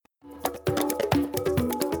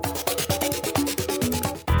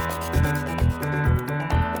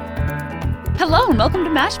Hello and welcome to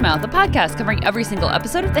MASH Mouth, a podcast covering every single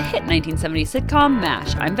episode of the hit 1970s sitcom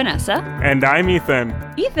MASH. I'm Vanessa. And I'm Ethan.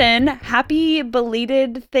 Ethan, happy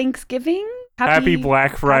belated Thanksgiving. Happy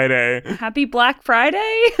Black Friday. Happy Black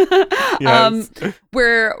Friday. Yes.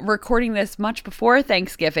 We're recording this much before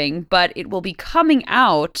Thanksgiving, but it will be coming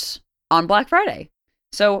out on Black Friday.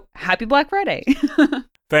 So happy Black Friday.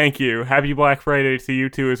 Thank you. Happy Black Friday to you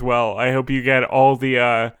too as well. I hope you get all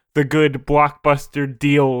the good blockbuster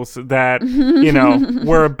deals that,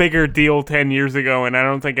 were a bigger deal 10 years ago, and I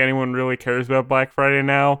don't think anyone really cares about Black Friday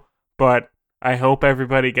now, but I hope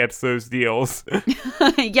everybody gets those deals.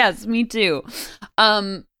 Yes, me too.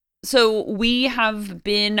 So we have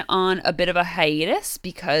been on a bit of a hiatus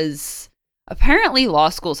because apparently law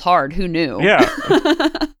school's hard. Who knew? Yeah.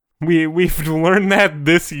 We've learned that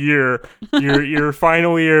this year, your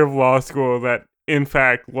final year of law school, that in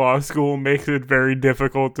fact, law school makes it very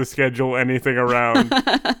difficult to schedule anything around.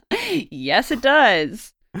 Yes, it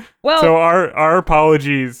does. Well, so our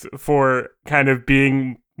apologies for kind of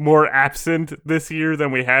being more absent this year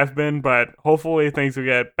than we have been, but hopefully things will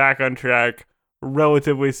get back on track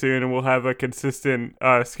relatively soon, and we'll have a consistent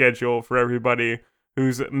schedule for everybody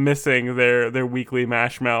who's missing their weekly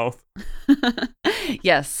Mash Mouth.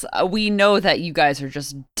 Yes, we know that you guys are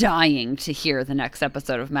just dying to hear the next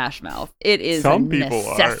episode of Mash Mouth. It is a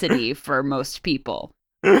necessity for most people.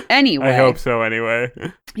 Anyway. I hope so, anyway.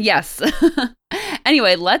 Yes.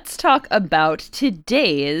 Anyway, let's talk about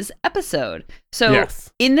today's episode. So,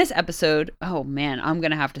 yes. In this episode, oh man, I'm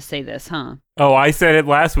going to have to say this, huh? Oh, I said it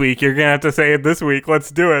last week. You're going to have to say it this week.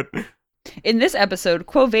 Let's do it. In this episode,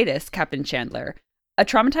 Quo Vadis, Captain Chandler. A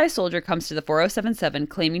traumatized soldier comes to the 4077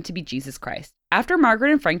 claiming to be Jesus Christ. After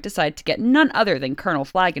Margaret and Frank decide to get none other than Colonel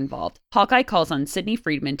Flagg involved, Hawkeye calls on Sidney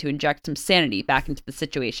Friedman to inject some sanity back into the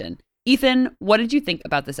situation. Ethan, what did you think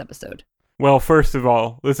about this episode? Well, first of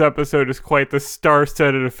all, this episode is quite the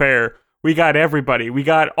star-studded affair. We got everybody. We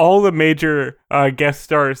got all the major guest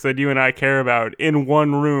stars that you and I care about in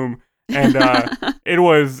one room. And it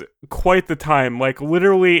was quite the time, like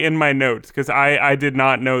literally in my notes, because I did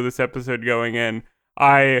not know this episode going in.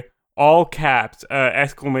 I all caps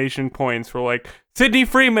exclamation points for like Sidney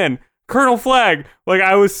Freeman, Colonel Flagg. Like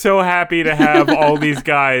I was so happy to have all these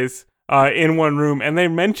guys in one room, and they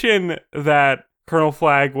mentioned that Colonel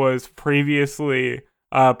Flagg was previously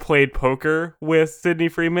played poker with Sidney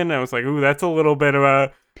Freeman. And I was like, ooh, that's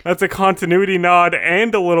a continuity nod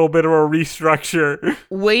and a little bit of a restructure.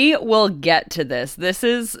 We will get to this. This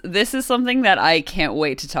is something that I can't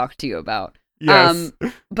wait to talk to you about. Yes.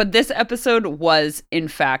 But this episode was, in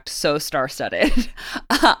fact, so star-studded.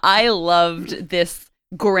 I loved this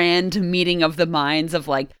grand meeting of the minds of,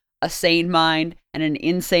 like, a sane mind and an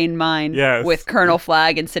insane mind with Colonel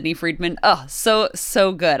Flagg and Sidney Friedman. Oh,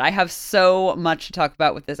 so good. I have so much to talk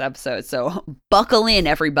about with this episode, so buckle in,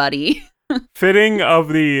 everybody. Fitting of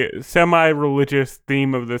the semi-religious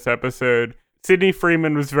theme of this episode, Sidney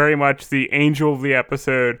Freeman was very much the angel of the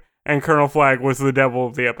episode, and Colonel Flagg was the devil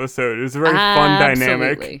of the episode. It was a very fun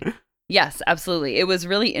dynamic. Yes, absolutely. It was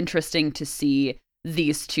really interesting to see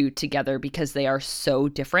these two together because they are so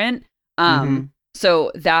different.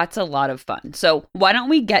 So that's a lot of fun. So why don't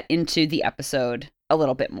we get into the episode a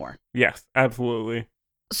little bit more? Yes, absolutely.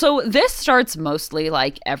 So this starts mostly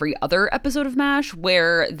like every other episode of MASH,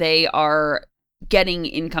 where they are getting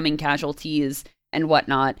incoming casualties and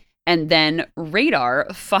whatnot. And then Radar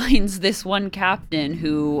finds this one captain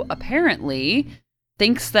who apparently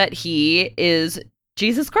thinks that he is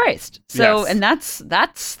Jesus Christ. So, and that's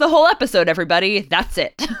the whole episode, everybody. That's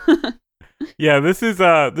it. Yeah, this is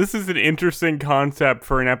an interesting concept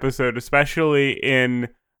for an episode, especially in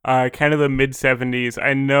kind of the mid-70s.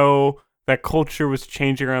 I know that culture was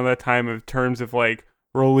changing around that time in terms of like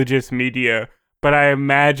religious media, but I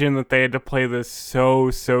imagine that they had to play this so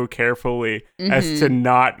carefully as to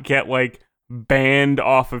not get like banned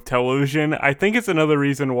off of television. I think it's another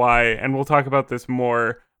reason why, and we'll talk about this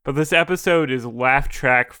more, but this episode is laugh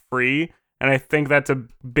track free, and I think that's a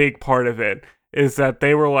big part of it, is that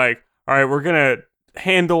they were like, all right, we're going to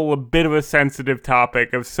handle a bit of a sensitive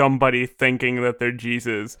topic of somebody thinking that they're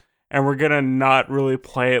Jesus, and we're going to not really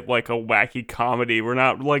play it like a wacky comedy. We're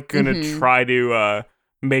not like going to try to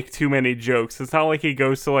make too many jokes. It's not like he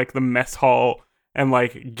goes to like the mess hall and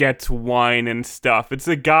like gets wine and stuff. It's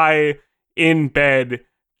a guy in bed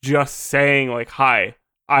just saying like, hi,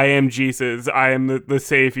 I am Jesus, I am the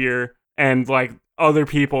savior, and like other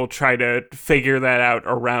people try to figure that out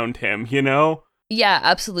around him, you know? Yeah,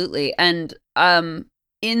 absolutely. And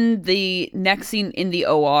in the next scene in the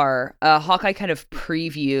OR, Hawkeye kind of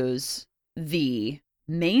previews the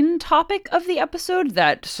main topic of the episode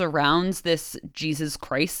that surrounds this Jesus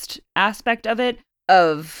Christ aspect of it,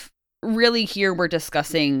 of really here we're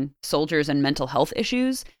discussing soldiers and mental health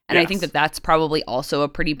issues. And I think that that's probably also a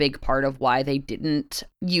pretty big part of why they didn't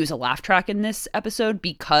use a laugh track in this episode,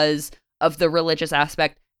 because of the religious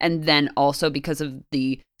aspect, and then also because of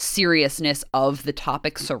the seriousness of the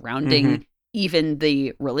topic surrounding even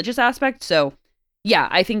the religious aspect. So yeah,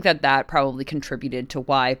 I think that that probably contributed to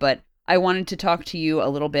why. But I wanted to talk to you a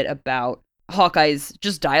little bit about Hawkeye's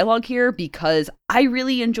just dialogue here, because I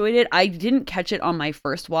really enjoyed it. I didn't catch it on my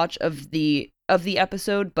first watch of the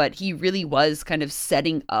episode, but he really was kind of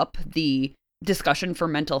setting up the discussion for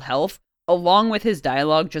mental health, along with his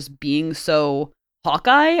dialogue just being so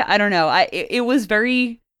Hawkeye. I don't know. It was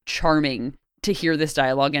very charming to hear this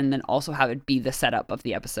dialogue and then also have it be the setup of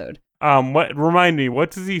the episode. Remind me,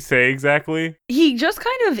 what does he say exactly? He just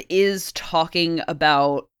kind of is talking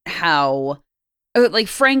about how like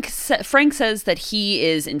Frank says that he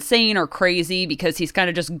is insane or crazy because he's kind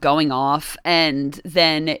of just going off, and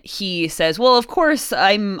then he says, well, of course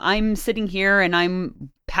I'm sitting here and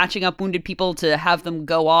I'm patching up wounded people to have them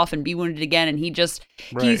go off and be wounded again, and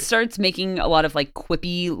he starts making a lot of like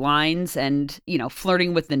quippy lines and, you know,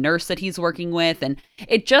 flirting with the nurse that he's working with, and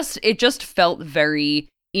it just felt very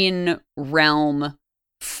in realm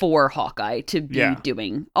for Hawkeye to be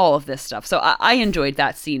doing all of this stuff. So I enjoyed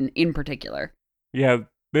that scene in particular. Yeah,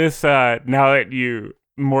 this, now that you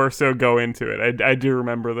more so go into it, I do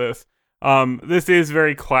remember this. This is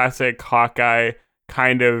very classic Hawkeye,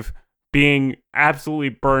 kind of being absolutely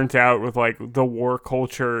burnt out with, like, the war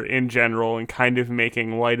culture in general and kind of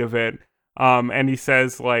making light of it. And he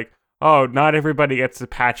says, like, oh, not everybody gets to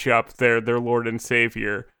patch up their Lord and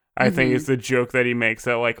Savior. I think is the joke that he makes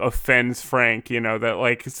that, like, offends Frank, you know, that,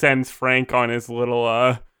 like, sends Frank on his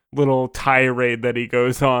little tirade that he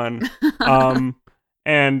goes on.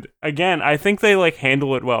 And again, I think they like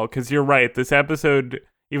handle it well, because you're right. This episode,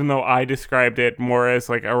 even though I described it more as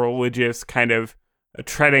like a religious kind of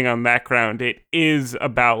treading on that ground, it is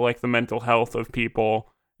about like the mental health of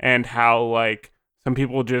people and how like some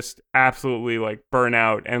people just absolutely like burn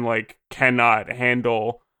out and like cannot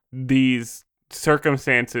handle these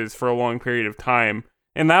circumstances for a long period of time.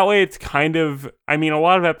 And that way it's kind of, I mean, a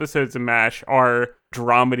lot of episodes of MASH are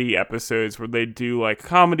dramedy episodes where they do like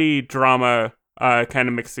comedy, drama, kind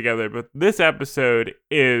of mixed together. But this episode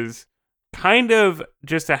is kind of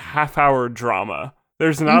just a half-hour drama.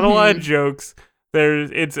 There's not a lot of jokes.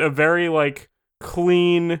 It's a very like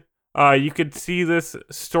clean, you could see this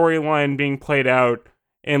storyline being played out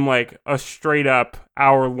in like a straight up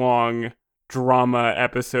hour-long drama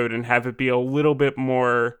episode and have it be a little bit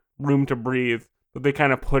more room to breathe. But they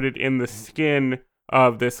kind of put it in the skin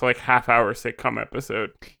of this like half-hour sitcom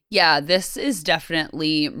episode. Yeah, this is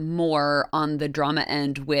definitely more on the drama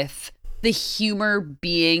end, with the humor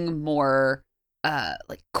being more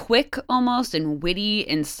like quick almost and witty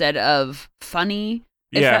instead of funny,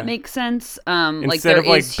 if that makes sense. Instead of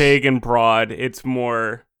like big and broad, it's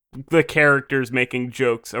more the characters making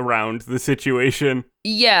jokes around the situation.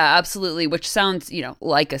 Yeah, absolutely, which sounds, you know,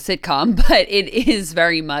 like a sitcom, but it is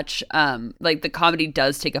very much like the comedy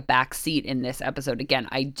does take a back seat in this episode. Again,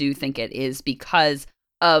 I do think it is because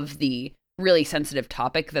of the really sensitive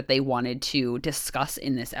topic that they wanted to discuss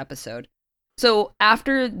in this episode. So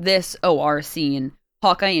after this OR scene,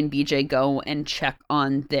 Hawkeye and BJ go and check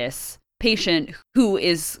on this patient who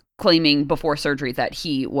is claiming before surgery that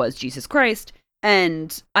he was Jesus Christ.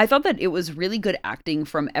 And I thought that it was really good acting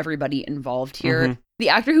from everybody involved here. The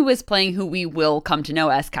actor who was playing, who we will come to know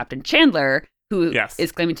as Captain Chandler, who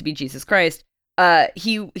is claiming to be Jesus Christ,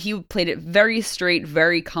 he played it very straight,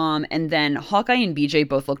 very calm, and then Hawkeye and BJ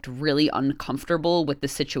both looked really uncomfortable with the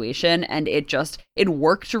situation, and it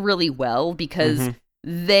worked really well because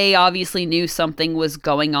they obviously knew something was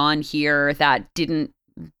going on here that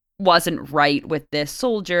wasn't right with this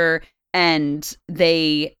soldier, and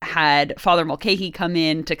they had Father Mulcahy come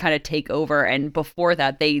in to kind of take over, and before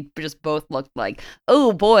that they just both looked like,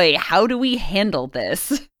 oh boy, how do we handle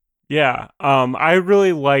this? Yeah, I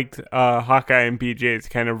really liked Hawkeye and BJ's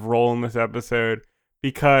kind of role in this episode,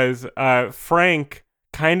 because Frank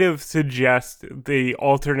kind of suggests the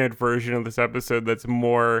alternate version of this episode that's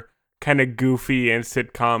more kind of goofy and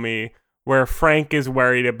sitcom-y, where Frank is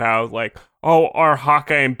worried about, like, oh, are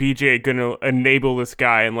Hawkeye and BJ going to enable this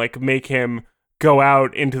guy and, like, make him go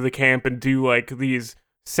out into the camp and do, like, these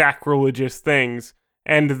sacrilegious things?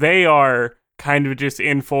 And they are kind of just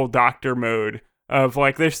in full doctor mode of,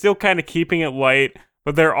 like, they're still kind of keeping it light,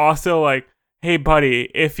 but they're also like, hey,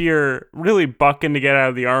 buddy, if you're really bucking to get out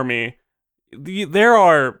of the army, there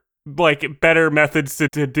are, like, better methods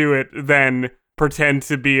to do it than pretend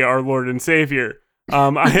to be our Lord and Savior.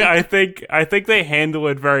 I think they handle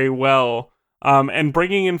it very well. And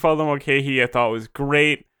bringing in Father Mulcahy I thought was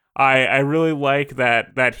great. I really like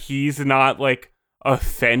that he's not like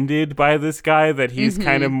offended by this guy, that he's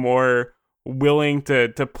kind of more willing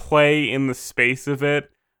to play in the space of it.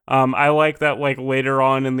 I like that like later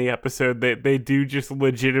on in the episode they do just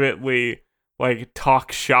legitimately like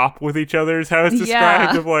talk shop with each other is how it's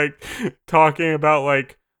described, of like talking about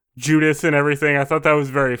like Judas and everything. I thought that was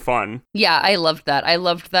very fun. Yeah, I loved that. I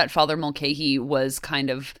loved that Father Mulcahy was kind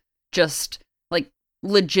of just like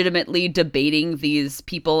legitimately debating these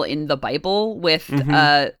people in the Bible with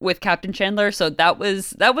Captain Chandler. So that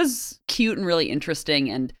was cute and really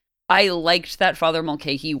interesting, and I liked that Father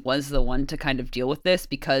Mulcahy was the one to kind of deal with this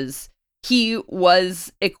because he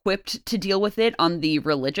was equipped to deal with it on the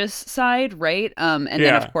religious side, right? And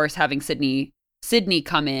then of course having Sydney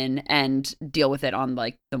come in and deal with it on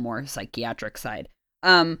like the more psychiatric side.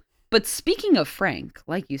 But speaking of Frank,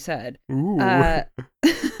 like you said,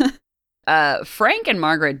 Frank and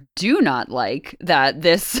Margaret do not like that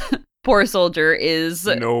this poor soldier is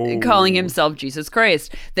calling himself Jesus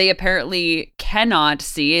Christ. They apparently cannot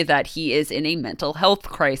see that he is in a mental health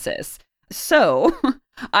crisis. So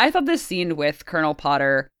I thought this scene with Colonel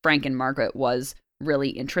Potter, Frank, and Margaret was really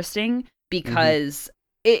interesting because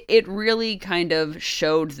it really kind of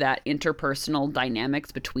showed that interpersonal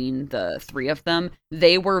dynamics between the three of them.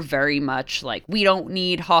 They were very much like, we don't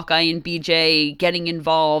need Hawkeye and BJ getting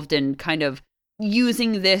involved and kind of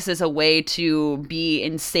using this as a way to be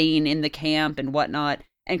insane in the camp and whatnot.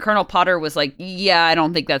 And Colonel Potter was like, yeah, I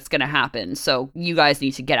don't think that's going to happen. So you guys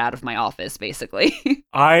need to get out of my office, basically.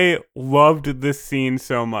 I loved this scene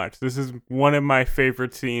so much. This is one of my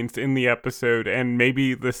favorite scenes in the episode and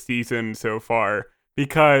maybe the season so far,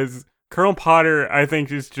 because Colonel Potter, I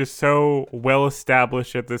think, is just so well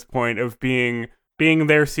established at this point of being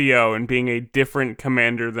their CO and being a different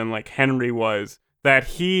commander than like Henry was, that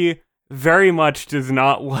he very much does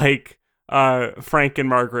not like Frank and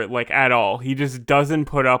Margaret like at all. He just doesn't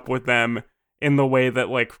put up with them in the way that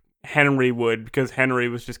like Henry would, because Henry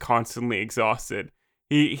was just constantly exhausted.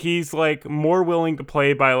 He's like more willing to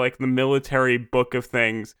play by like the military book of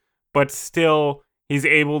things, but still he's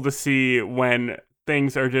able to see when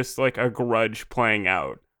things are just like a grudge playing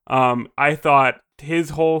out. I thought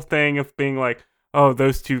his whole thing of being like, oh,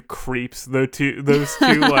 those two creeps, those two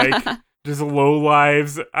like just low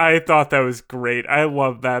lives. I thought that was great. I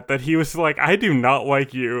love that he was like, I do not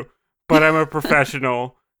like you, but I'm a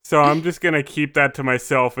professional, so I'm just gonna keep that to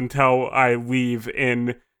myself until I leave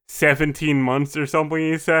in 17 months or something,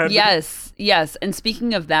 he said. Yes. And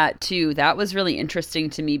speaking of that too, that was really interesting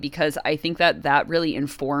to me because I think that really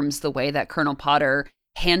informs the way that Colonel Potter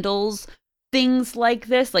handles things like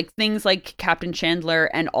this, like things like Captain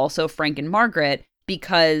Chandler and also Frank and Margaret,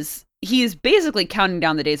 because he's basically counting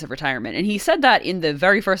down the days of retirement. And he said that in the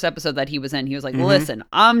very first episode that he was in. He was like, listen,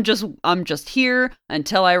 I'm just here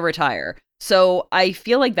until I retire. So I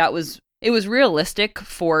feel like it was realistic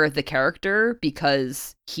for the character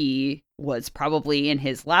because he was probably in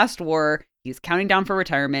his last war. He's counting down for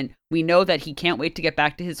retirement. We know that he can't wait to get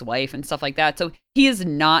back to his wife and stuff like that. So he is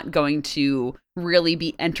not going to really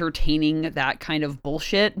be entertaining that kind of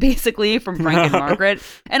bullshit, basically, from Frank and Margaret.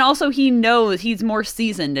 And also he knows he's more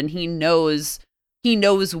seasoned and he knows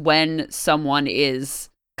when someone is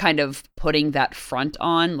kind of putting that front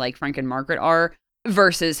on, like Frank and Margaret are,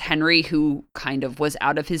 versus Henry, who kind of was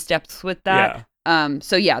out of his depths with that.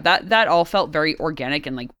 So yeah, that all felt very organic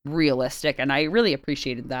and like realistic, and I really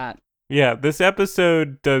appreciated that. Yeah, this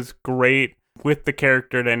episode does great with the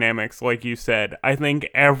character dynamics, like you said. I think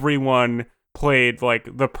everyone played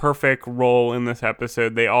like the perfect role in this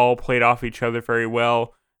episode. They all played off each other very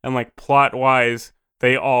well, and like plot-wise,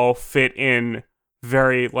 they all fit in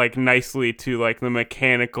very like nicely to like the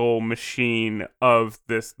mechanical machine of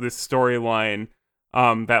this storyline.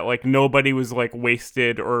 That like nobody was like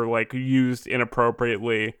wasted or like used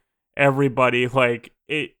inappropriately. Everybody, like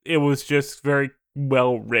it was just very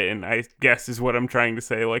well written, I guess is what I'm trying to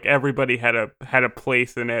say. Like everybody had a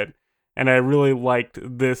place in it, and I really liked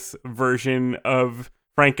this version of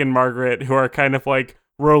Frank and Margaret, who are kind of like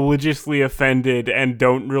religiously offended and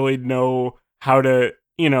don't really know how to,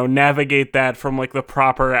 navigate that from like the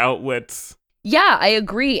proper outlets. Yeah, I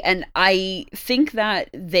agree. And I think that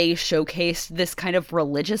they showcased this kind of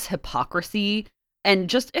religious hypocrisy and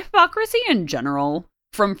just hypocrisy in general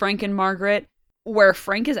from Frank and Margaret, where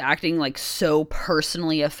Frank is acting like so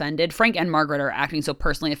personally offended. Frank and Margaret are acting so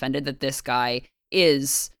personally offended that this guy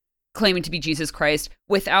is claiming to be Jesus Christ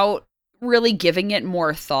without really giving it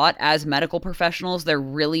more thought as medical professionals. They're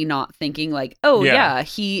really not thinking like, oh yeah,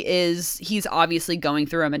 he's obviously going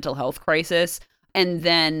through a mental health crisis. And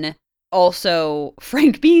then also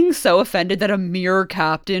Frank being so offended that a mere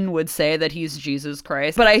captain would say that he's Jesus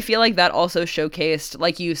Christ. But I feel like that also showcased,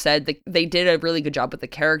 like you said, they did a really good job with the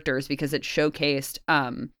characters, because it showcased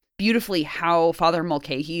beautifully how Father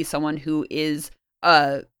Mulcahy, someone who is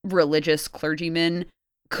a religious clergyman,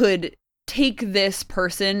 could take this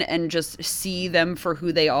person and just see them for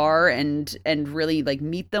who they are and really like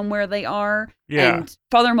meet them where they are. Yeah. And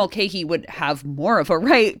Father Mulcahy would have more of a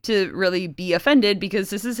right to really be offended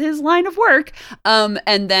because this is his line of work. And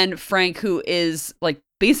then Frank, who is like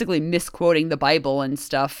basically misquoting the Bible and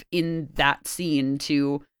stuff in that scene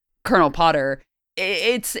to Colonel Potter.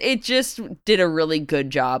 It just did a really good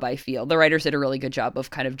job, I feel. The writers did a really good job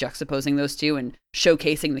of kind of juxtaposing those two and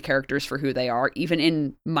showcasing the characters for who they are, even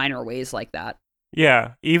in minor ways like that.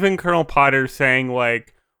 Yeah, even Colonel Potter saying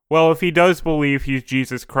like, well, if he does believe he's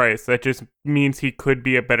Jesus Christ, that just means he could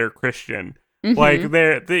be a better Christian. Mm-hmm.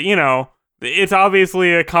 Like, you know, it's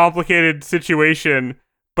obviously a complicated situation,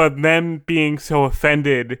 but them being so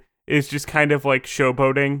offended is just kind of like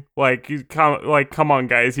showboating. Come on,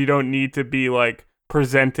 guys, you don't need to be like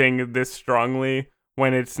presenting this strongly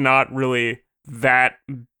when it's not really that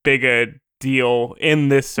big a deal in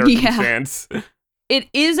this circumstance. Yeah. It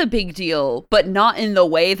is a big deal, but not in the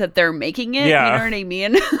way that they're making it. Yeah. You know what I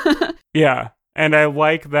mean? Yeah. And I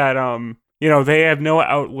like that, you know, they have no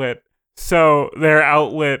outlet. So their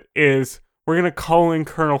outlet is, we're going to call in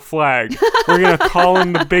Colonel Flagg. We're going to call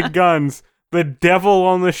in the big guns, the devil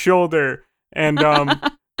on the shoulder. And,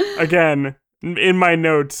 again, in my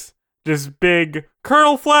notes, just big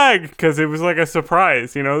Colonel Flagg, because it was like a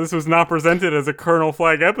surprise. You know, this was not presented as a Colonel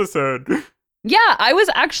Flagg episode. Yeah, I was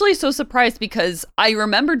actually so surprised because I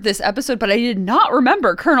remembered this episode, but I did not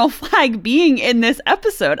remember Colonel Flagg being in this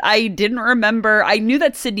episode. I didn't remember. I knew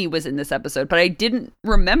that Sydney was in this episode, but I didn't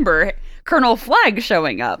remember Colonel Flagg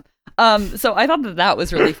showing up. So I thought that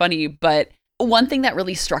was really funny. But one thing that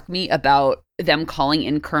really struck me about them calling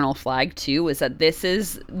in Colonel Flagg too is that this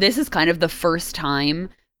is kind of the first time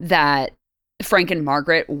that Frank and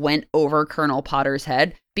Margaret went over Colonel Potter's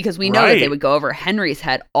head, because we know that they would go over Henry's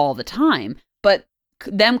head all the time. But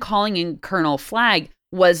them calling in Colonel Flagg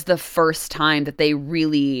was the first time that they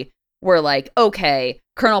really were like, okay,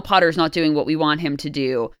 Colonel Potter's not doing what we want him to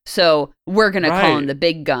do, so we're going to call in the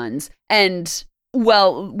big guns. And,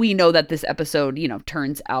 well, we know that this episode, you know,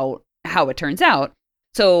 turns out how it turns out.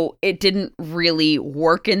 So it didn't really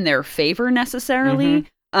work in their favor necessarily.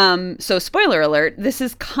 Mm-hmm. So spoiler alert, this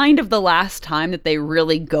is kind of the last time that they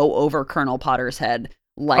really go over Colonel Potter's head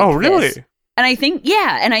like this. Oh, really? And I think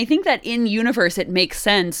that in universe it makes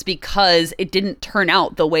sense because it didn't turn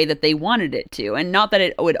out the way that they wanted it to. And not that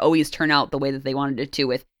it would always turn out the way that they wanted it to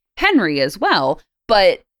with Henry as well,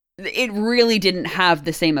 but it really didn't have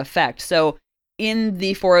the same effect. So in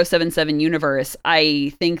the 4077 universe,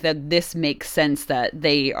 I think that this makes sense that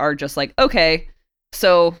they are just like, okay,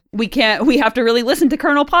 so we have to really listen to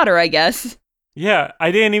Colonel Potter, I guess. Yeah,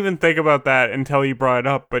 I didn't even think about that until you brought it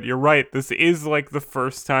up, but you're right. This is like the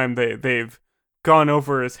first time they've gone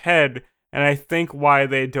over his head, and I think why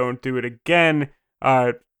they don't do it again,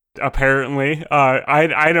 apparently,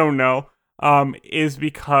 I don't know, is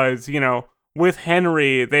because, you know, with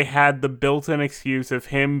Henry, they had the built-in excuse of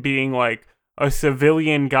him being like a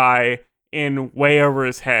civilian guy in way over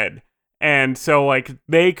his head, and so like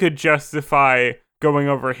they could justify going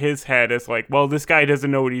over his head as like, well, this guy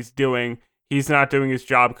doesn't know what he's doing. He's not doing his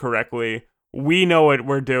job correctly. We know what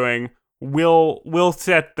we're doing. We'll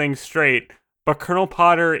set things straight. But Colonel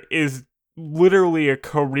Potter is literally a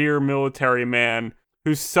career military man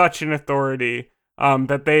who's such an authority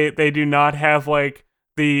that they do not have like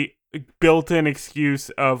the built-in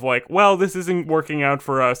excuse of like, well, this isn't working out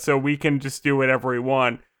for us, so we can just do whatever we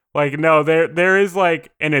want. Like, no, there is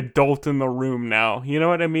like an adult in the room now. You know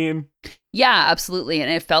what I mean? Yeah, absolutely. And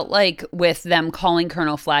it felt like with them calling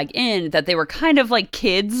Colonel Flagg in, that they were kind of like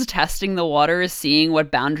kids testing the waters, seeing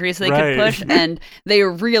what boundaries they could push. And they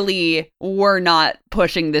really were not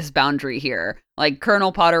pushing this boundary here. Like,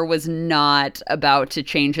 Colonel Potter was not about to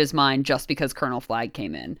change his mind just because Colonel Flagg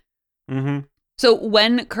came in. Mm-hmm. So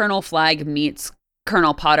when Colonel Flagg meets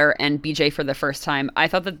Colonel Potter and BJ for the first time, I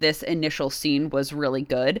thought that this initial scene was really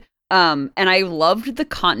good. And I loved the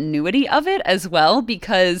continuity of it as well,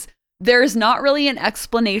 because there's not really an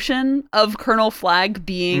explanation of Colonel Flagg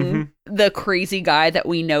being the crazy guy that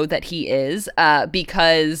we know that he is,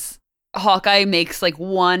 because Hawkeye makes like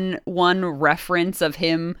one reference of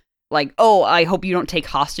him like, oh, I hope you don't take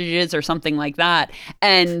hostages or something like that.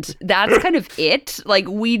 And that's kind of it. Like,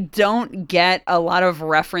 we don't get a lot of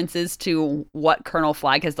references to what Colonel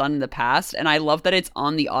Flagg has done in the past. And I love that it's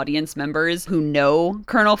on the audience members who know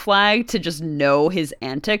Colonel Flagg to just know his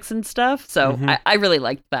antics and stuff. So I really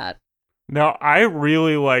liked that. Now, I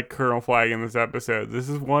really like Colonel Flagg in this episode. This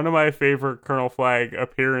is one of my favorite Colonel Flagg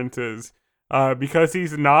appearances because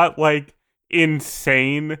he's not, like,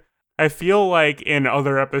 insane. I feel like in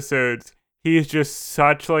other episodes, he's just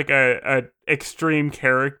such, like, a extreme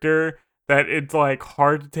character that it's, like,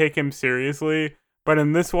 hard to take him seriously. But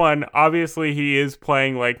in this one, obviously he is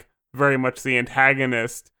playing, like, very much the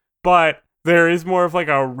antagonist. But there is more of, like,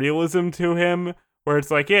 a realism to him, where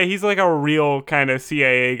it's like, yeah, he's like a real kind of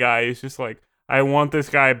CIA guy. He's just like, I want this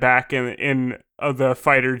guy back in the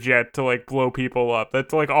fighter jet to like blow people up.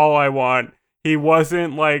 That's like all I want. He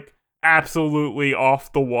wasn't like absolutely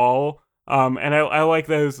off the wall. And I like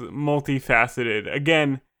those multifaceted.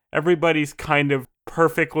 Again, everybody's kind of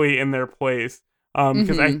perfectly in their place.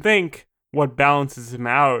 Because I think what balances him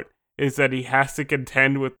out is that he has to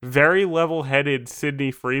contend with very level-headed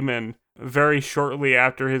Sidney Freeman very shortly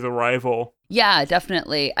after his arrival. Yeah,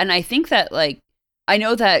 definitely. And I think that, like, I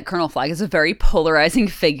know that Colonel Flagg is a very polarizing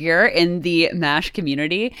figure in the MASH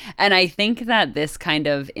community. And I think that this kind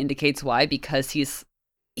of indicates why, because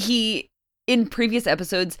he, in previous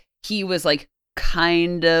episodes, he was like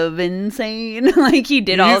kind of insane. Like he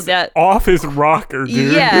did all of that. Off his rocker,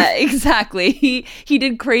 dude. Yeah, exactly. He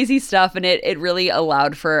did crazy stuff and it really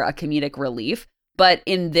allowed for a comedic relief. But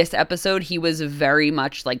in this episode, he was very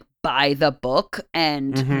much like by the book,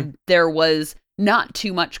 and there was not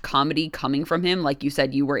too much comedy coming from him. Like you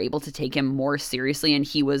said, you were able to take him more seriously, and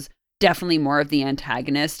he was definitely more of the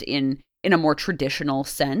antagonist in a more traditional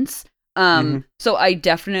sense. So I was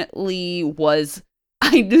definitely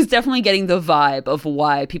getting the vibe of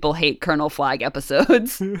why people hate Colonel Flagg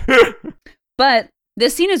episodes. But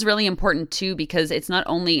this scene is really important too, because it's not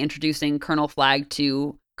only introducing Colonel Flagg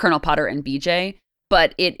to Colonel Potter and BJ,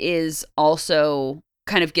 but it is also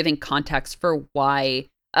kind of giving context for why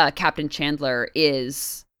Captain Chandler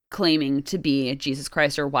is claiming to be Jesus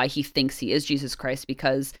Christ, or why he thinks he is Jesus Christ,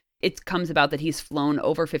 because it comes about that he's flown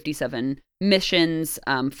over 57 missions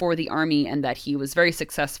for the Army and that he was very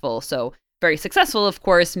successful. So very successful, of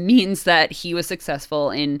course, means that he was successful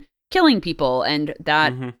in killing people. And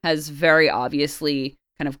that has very obviously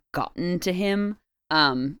kind of gotten to him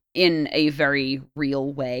in a very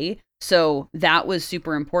real way. So that was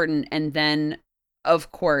super important. And then,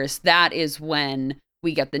 of course, that is when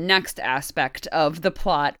we get the next aspect of the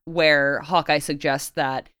plot where Hawkeye suggests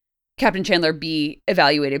that Captain Chandler be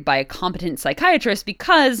evaluated by a competent psychiatrist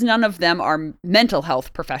because none of them are mental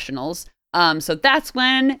health professionals. So that's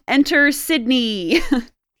when enter Sydney.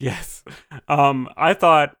 Yes. I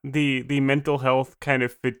thought the mental health kind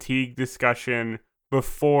of fatigue discussion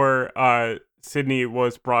before Sydney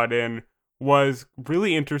was brought in was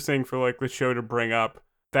really interesting for like the show to bring up.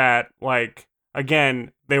 That like,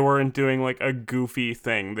 again, they weren't doing like a goofy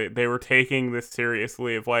thing. They were taking this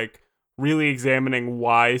seriously, of like really examining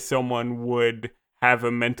why someone would have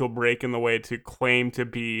a mental break in the way to claim to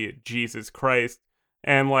be Jesus Christ.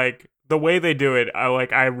 And like the way they do it,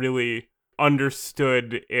 I really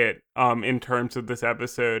understood it in terms of this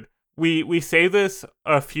episode. We say this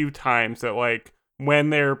a few times, that like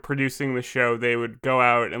when they're producing the show, they would go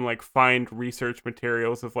out and like find research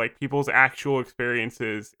materials of like people's actual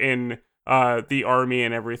experiences in the Army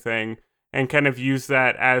and everything, and kind of use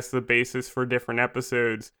that as the basis for different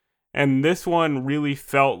episodes. And this one really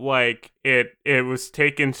felt like it was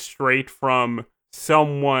taken straight from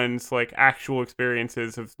someone's like actual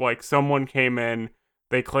experiences of like someone came in,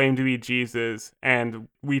 they claimed to be Jesus, and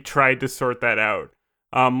we tried to sort that out.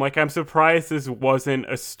 Like I'm surprised this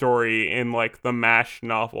wasn't a story in like the MASH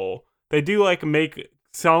novel. They do like make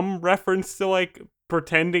some reference to like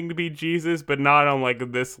pretending to be Jesus, but not on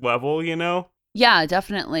like this level, you know? Yeah,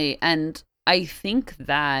 definitely. And I think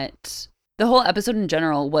that the whole episode in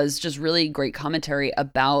general was just really great commentary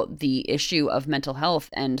about the issue of mental health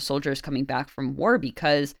and soldiers coming back from war,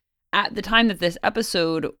 because at the time that this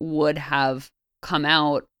episode would have come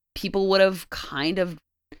out, people would have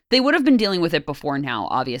they would have been dealing with it before now,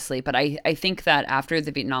 obviously. But I think that after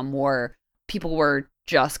the Vietnam War, people were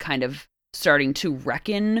just kind of starting to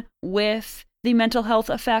reckon with the mental health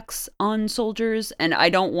effects on soldiers. And I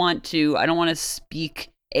don't want to speak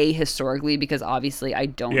ahistorically, because obviously I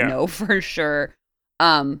don't know for sure.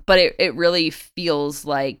 But it really feels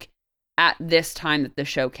like at this time that the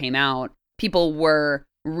show came out, people were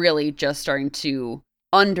really just starting to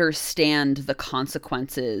understand the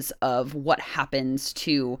consequences of what happens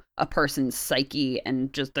to a person's psyche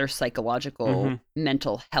and just their psychological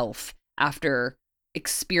mental health after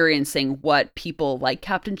experiencing what people like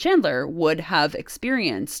Captain Chandler would have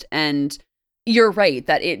experienced. And you're right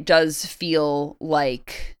that it does feel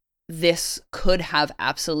like this could have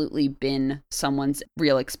absolutely been someone's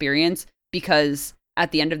real experience, because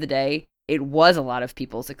at the end of the day, it was a lot of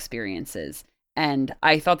people's experiences. And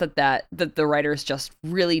I thought that the writers just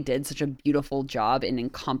really did such a beautiful job in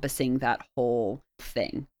encompassing that whole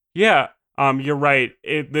thing. Yeah, you're right.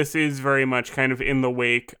 This is very much kind of in the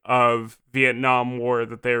wake of Vietnam War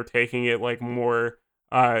that they're taking it like more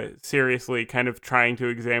seriously, kind of trying to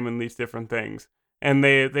examine these different things. And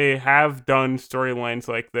they have done storylines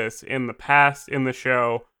like this in the past in the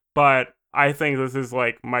show, but I think this is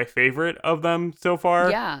like my favorite of them so far.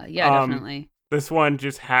 Yeah, definitely. This one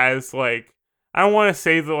just has like, I don't want to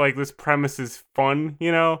say that like this premise is fun, you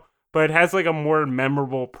know, but it has like a more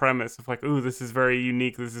memorable premise of like, ooh, this is very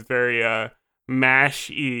unique. This is very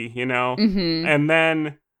MASH-y, you know? Mm-hmm. And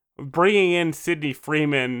then bringing in Sidney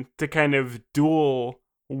Freeman to kind of duel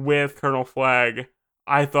with Colonel Flagg,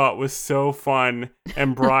 I thought was so fun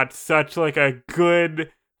and brought such like a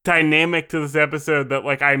good dynamic to this episode that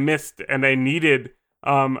like I missed and I needed.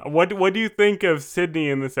 What do you think of Sidney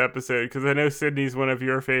in this episode? Because I know Sidney's one of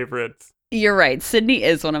your favorites. You're right. Sidney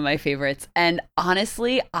is one of my favorites. And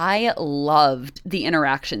honestly, I loved the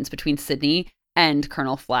interactions between Sidney and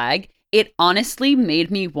Colonel Flagg. It honestly made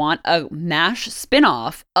me want a MASH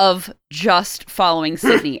spinoff of just following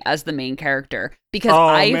Sidney as the main character, because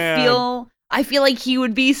I feel like he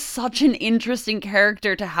would be such an interesting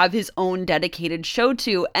character to have his own dedicated show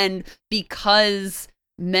to. And because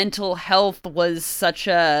mental health was such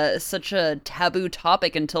a taboo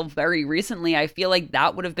topic until very recently, I feel like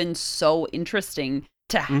that would have been so interesting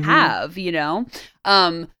to have, you know?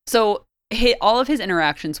 So all of his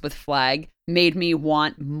interactions with Flagg made me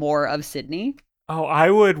want more of Sidney. Oh,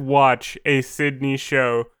 I would watch a Sidney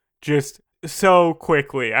show just so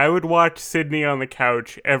quickly. I would watch Sidney on the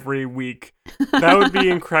couch every week. That would be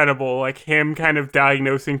incredible. Like him kind of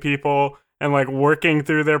diagnosing people and like working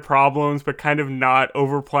through their problems, but kind of not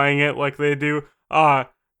overplaying it like they do.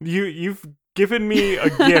 You've given me a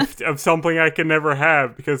gift of something I can never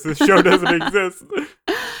have, because this show doesn't exist.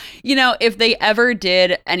 You know, if they ever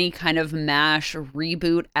did any kind of MASH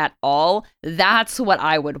reboot at all, that's what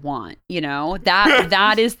I would want. You know,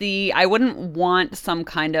 that is I wouldn't want some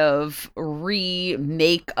kind of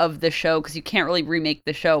remake of the show, because you can't really remake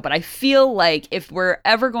the show. But I feel like if we're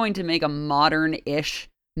ever going to make a modern-ish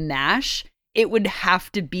MASH, it would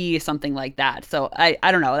have to be something like that. So I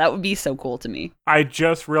don't know. That would be so cool to me. I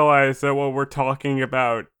just realized that what we're talking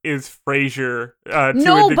about is Frasier.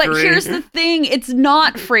 No, but here's the thing. It's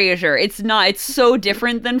not Frasier. It's not. It's so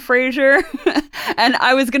different than Frasier. And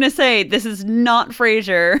I was going to say, this is not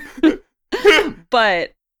Frasier.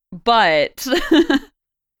 but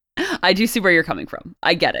I do see where you're coming from.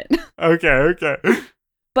 I get it. Okay.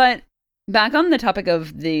 But back on the topic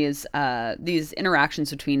of these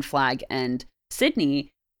interactions between Flagg and Sidney,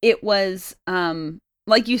 it was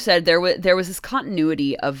like you said, there was this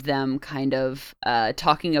continuity of them kind of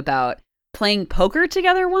talking about playing poker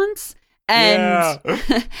together once, and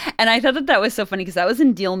and I thought that was so funny, because that was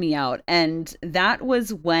in Deal Me Out, and that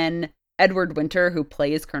was when Edward Winter, who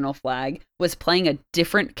plays Colonel Flagg, was playing a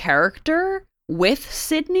different character with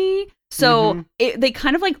Sidney. So they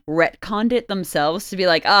kind of like retconned it themselves to be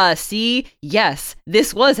like, see, yes,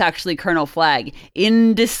 this was actually Colonel Flagg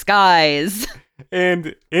in disguise.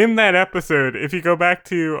 And in that episode, if you go back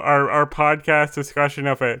to our podcast discussion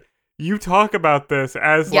of it, you talk about this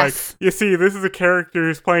as like, you see, this is a character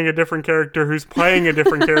who's playing a different character who's playing a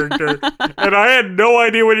different character. And I had no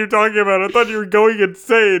idea what you're talking about. I thought you were going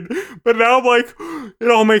insane. But now I'm like,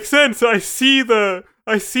 it all makes sense. I see the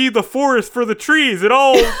forest for the trees. It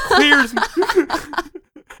all clears.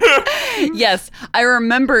 Yes, I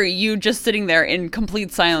remember you just sitting there in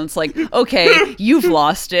complete silence, like, okay, you've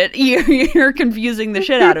lost it. You're confusing the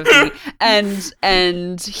shit out of me.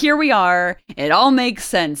 And here we are. It all makes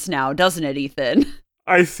sense now, doesn't it, Ethan?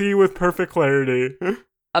 I see with perfect clarity.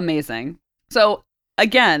 Amazing. So,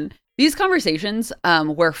 again, these conversations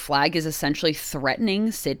where Flagg is essentially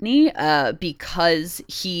threatening Sidney because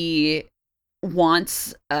he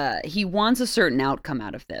wants a certain outcome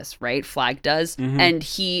out of this, right? Flagg does. And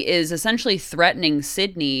he is essentially threatening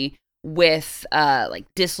Sidney with like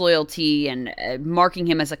disloyalty and marking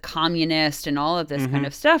him as a communist and all of this kind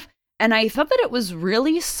of stuff. And I thought that it was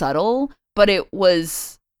really subtle, but it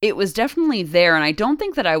was definitely there. And I don't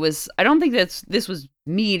think that this was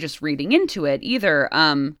me just reading into it either.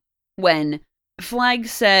 When Flag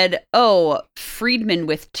said, oh, Friedman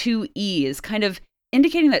with 2 E's, kind of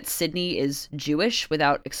indicating that Sydney is Jewish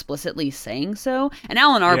without explicitly saying so. And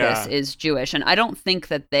Alan Arbus is Jewish, and I don't think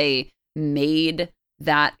that they made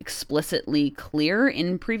that explicitly clear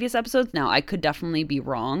in previous episodes. Now, I could definitely be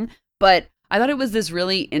wrong, but I thought it was this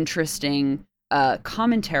really interesting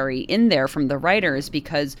commentary in there from the writers,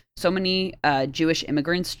 because so many Jewish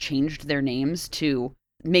immigrants changed their names to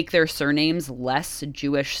make their surnames less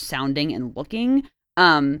Jewish sounding and looking.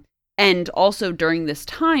 And also during this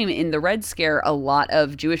time in the Red Scare, a lot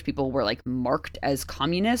of Jewish people were like marked as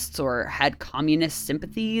communists or had communist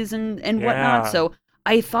sympathies and whatnot. So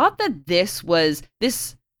I thought that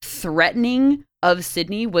this threatening of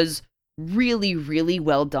Sydney was really, really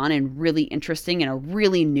well done and really interesting in a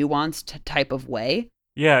really nuanced type of way.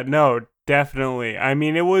 Yeah, no, definitely. I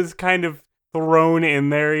mean, it was kind of thrown in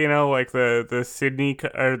there, you know, like the Sydney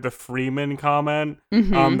or the Freeman comment,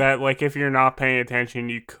 that like if you're not paying attention,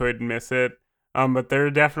 you could miss it. But there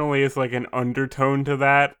definitely is like an undertone to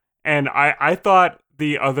that. And I thought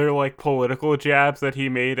the other like political jabs that he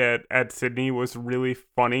made at Sydney was really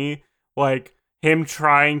funny. Like him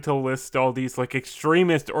trying to list all these like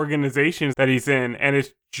extremist organizations that he's in, and it's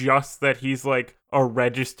just that he's like a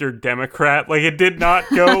registered Democrat. Like it did not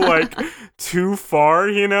go like too far,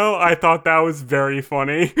 you know? I thought that was very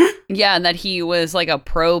funny. Yeah, and that he was like a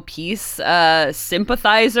pro-peace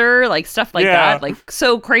sympathizer, like stuff like that. Like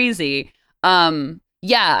so crazy.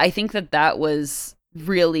 Yeah, I think that was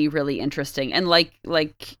really, really interesting. And like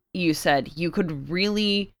you said, you could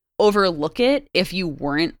really overlook it if you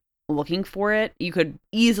weren't looking for it. You could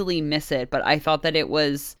easily miss it, but I thought that it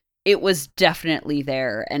was definitely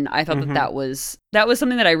there, and I thought that was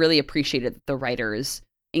something that I really appreciated that the writers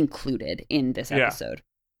included in this episode.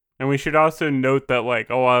 And we should also note that like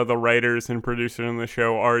a lot of the writers and producers on the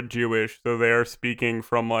show are Jewish, so they are speaking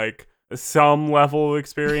from like some level of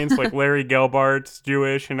experience. Like Larry Gelbart's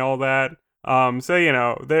Jewish and all that. So you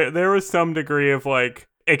know, there was some degree of like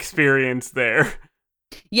experience there.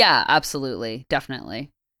 Yeah, absolutely,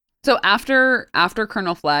 definitely. So after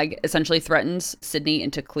Colonel Flagg essentially threatens Sydney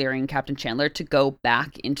into clearing Captain Chandler to go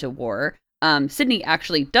back into war, Sydney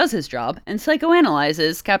actually does his job and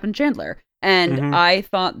psychoanalyzes Captain Chandler. And I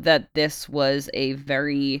thought that this was a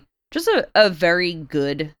very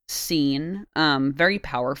good scene, very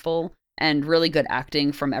powerful, and really good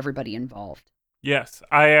acting from everybody involved. Yes,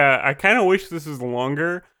 I kind of wish this was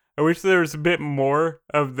longer. I wish there was a bit more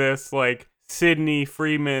of this, like Sydney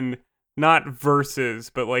Freeman, not versus,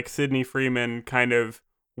 but like Sydney Freeman kind of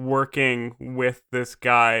working with this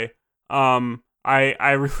guy.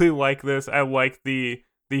 I really like this. I like the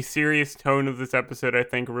serious tone of this episode. I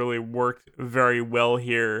think really worked very well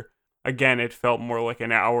here. Again, it felt more like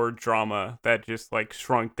an hour drama that just like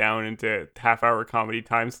shrunk down into half-hour comedy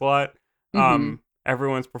time slot.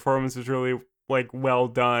 Everyone's performance is really like well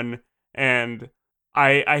done, and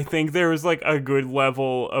I think there was like a good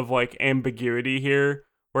level of like ambiguity here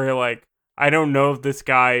where like I don't know if this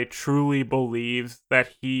guy truly believes that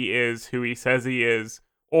he is who he says he is,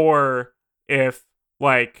 or if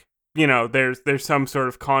like, you know, there's some sort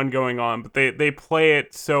of con going on, but they play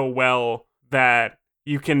it so well that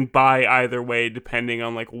you can buy either way depending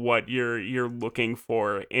on like what you're looking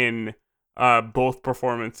for in both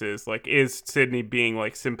performances. Like, is Sydney being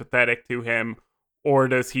like sympathetic to him, or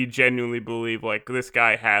does he genuinely believe like this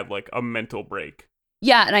guy had like a mental break?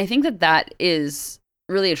 Yeah, and I think that is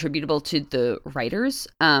really attributable to the writers,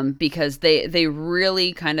 because they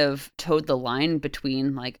really kind of towed the line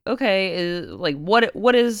between like, okay, like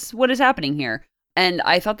what is happening here. And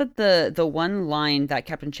I thought that the one line that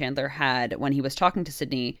Captain Chandler had when he was talking to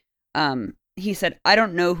Sydney, he said, "I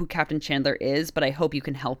don't know who Captain Chandler is, but I hope you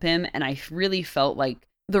can help him." And I really felt like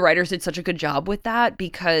the writers did such a good job with that,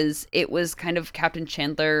 because it was kind of Captain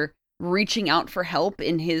Chandler reaching out for help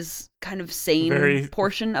in his kind of sane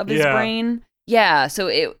portion of his brain. Yeah, so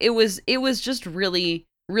it was just really,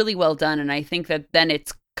 really well done. And I think that then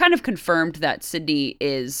it's kind of confirmed that Sydney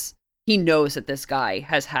he knows that this guy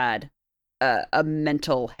has had a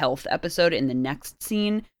mental health episode in the next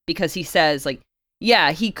scene, because he says like,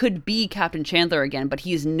 yeah, he could be Captain Chandler again, but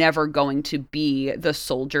he's never going to be the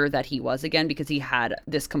soldier that he was again, because he had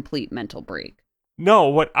this complete mental break. No,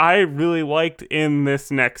 what I really liked in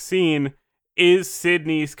this next scene is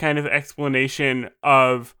Sydney's kind of explanation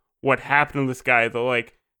of what happened to this guy. The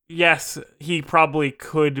like, yes, he probably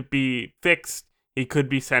could be fixed, he could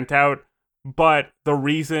be sent out, but the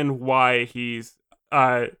reason why he's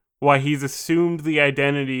assumed the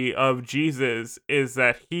identity of Jesus is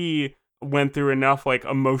that he went through enough like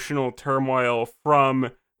emotional turmoil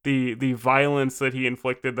from the violence that he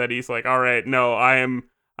inflicted that he's like, all right, no, I'm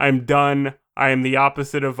I'm done. I am the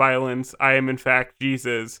opposite of violence. I am in fact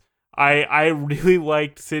Jesus. I really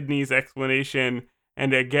liked Sydney's explanation,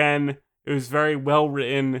 and again, it was very well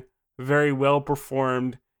written, very well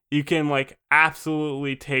performed. You can like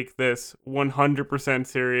absolutely take this 100%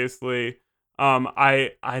 seriously.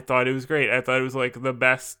 I thought it was great. I thought it was like the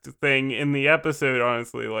best thing in the episode,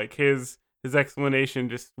 honestly. Like his explanation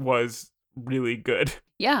just was really good.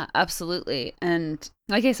 Yeah, absolutely. And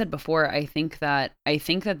like I said before, I think that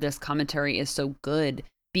this commentary is so good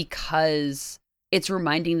because it's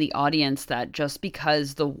reminding the audience that just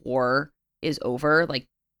because the war is over, like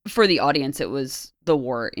for the audience, it was the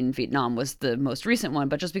war in Vietnam was the most recent one,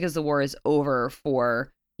 but just because the war is over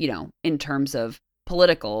for, in terms of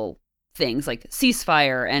political things like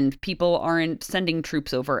ceasefire and people aren't sending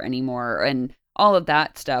troops over anymore and all of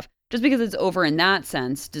that stuff, just because it's over in that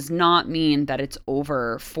sense does not mean that it's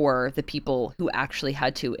over for the people who actually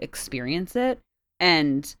had to experience it.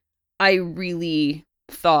 And I really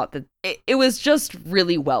thought that it was just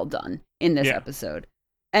really well done in this episode.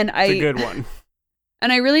 And it's a good one.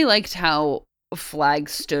 And I really liked how Flag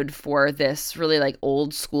stood for this really like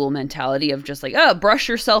old school mentality of just like, oh, brush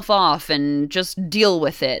yourself off and just deal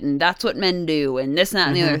with it. And that's what men do. And this, and that,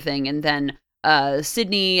 and the other thing. And then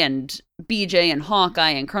Sydney and BJ and Hawkeye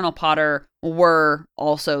and Colonel Potter were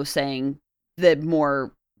also saying the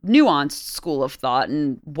more nuanced school of thought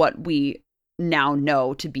and what we now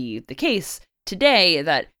know to be the case today,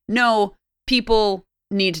 that no, people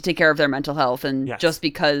need to take care of their mental health, and just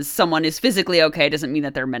because someone is physically okay doesn't mean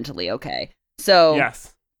that they're mentally okay. So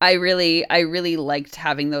I really liked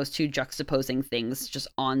having those two juxtaposing things just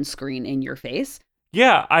on screen in your face.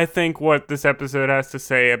 Yeah, I think what this episode has to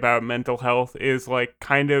say about mental health is like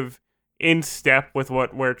kind of in step with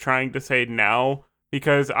what we're trying to say now,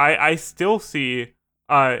 because I still see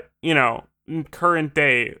in current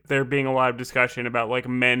day there being a lot of discussion about like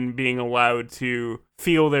men being allowed to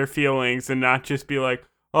feel their feelings and not just be like,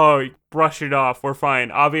 oh, brush it off, we're fine.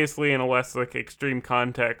 Obviously in a less like extreme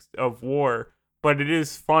context of war, but it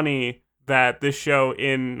is funny that this show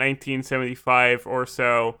in 1975 or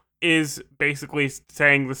so is basically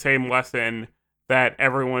saying the same lesson that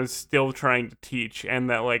everyone's still trying to teach, and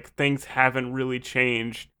that like things haven't really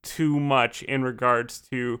changed too much in regards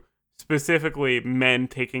to specifically men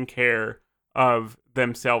taking care of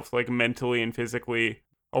themselves, like mentally and physically.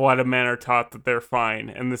 A lot of men are taught that they're fine,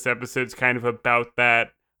 and this episode's kind of about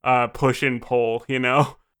that push and pull,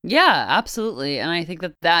 Yeah, absolutely. And I think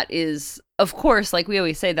that is, of course, like we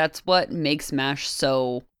always say, that's what makes MASH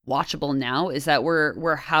so watchable now, is that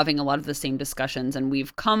we're having a lot of the same discussions, and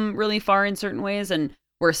we've come really far in certain ways, and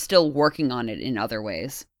we're still working on it in other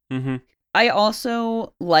ways. Mm-hmm. I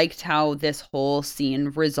also liked how this whole scene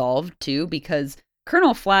resolved too, because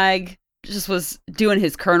Colonel Flag just was doing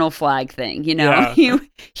his Colonel Flag thing, Yeah.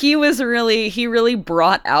 He really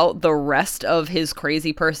brought out the rest of his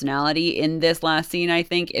crazy personality in this last scene, I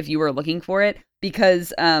think, if you were looking for it,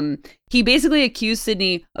 because he basically accused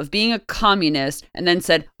Sydney of being a communist and then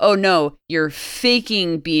said, oh no, you're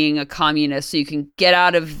faking being a communist so you can get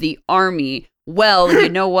out of the army. Well, you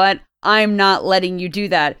know what? I'm not letting you do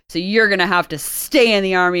that. So you're going to have to stay in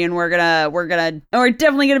the army, and we're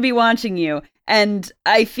definitely going to be watching you. And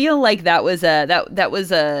I feel like that was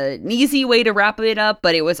an easy way to wrap it up,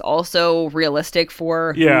 but it was also realistic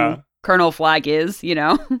for who Colonel Flag is,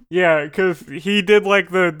 Yeah, because he did like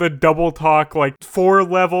the double talk, like 4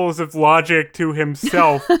 levels of logic to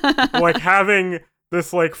himself, like having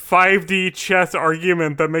this like 5D chess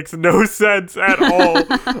argument that makes no sense at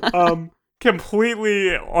all,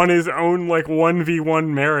 completely on his own like 1v1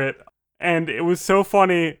 merit. And it was so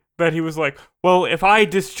funny that he was like, well, if I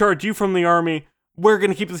discharge you from the army, we're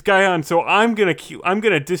going to keep this guy on. So I'm going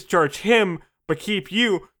to discharge him, but keep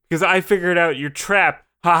you, because I figured out your trap.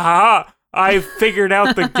 Ha ha ha. I figured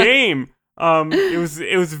out the game.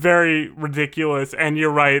 It was very ridiculous. And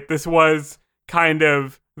you're right. This was kind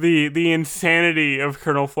of the insanity of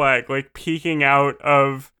Colonel Flag, like peeking out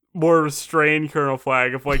of more restrained Colonel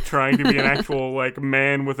Flag of like trying to be an actual like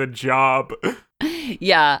man with a job.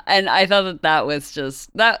 Yeah, and I thought that was just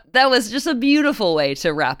that was just a beautiful way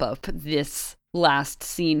to wrap up this last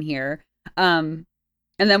scene here. And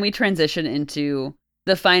then we transition into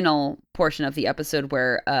the final portion of the episode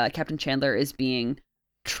where Captain Chandler is being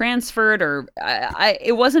transferred, or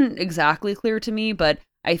it wasn't exactly clear to me, but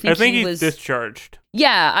I think he was discharged.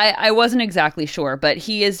 Yeah, I wasn't exactly sure, but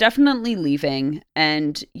he is definitely leaving,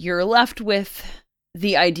 and you're left with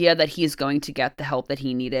the idea that he's going to get the help that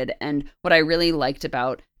he needed. And what I really liked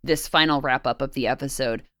about this final wrap up of the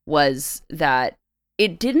episode was that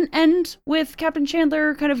it didn't end with Captain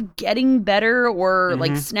Chandler kind of getting better or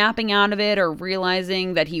like snapping out of it or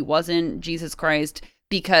realizing that he wasn't Jesus Christ,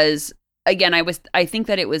 because again, I think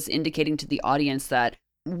that it was indicating to the audience that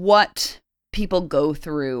what people go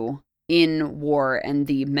through in war and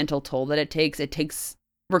the mental toll that it takes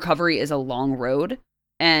recovery is a long road,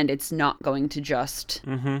 and it's not going to just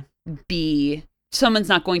be, someone's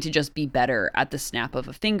not going to just be better at the snap of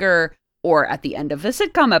a finger or at the end of a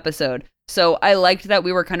sitcom episode. So I liked that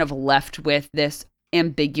we were kind of left with this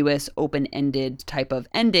ambiguous, open-ended type of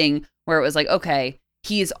ending where it was like, okay,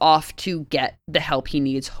 he's off to get the help he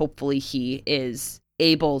needs. Hopefully he is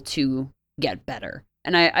able to get better.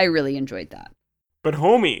 And I really enjoyed that. But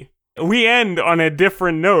homie, we end on a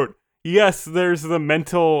different note. Yes, there's the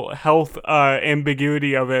mental health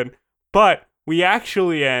ambiguity of it, but we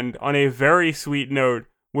actually end on a very sweet note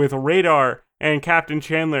with Radar and Captain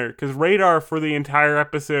Chandler, because Radar for the entire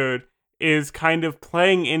episode is kind of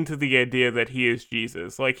playing into the idea that he is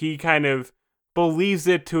Jesus. Like, he kind of believes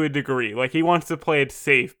it to a degree. Like, he wants to play it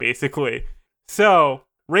safe, basically. So,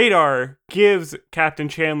 Radar gives Captain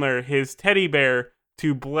Chandler his teddy bear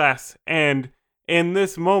to bless, and in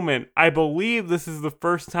this moment, I believe this is the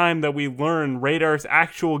first time that we learn Radar's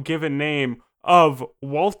actual given name of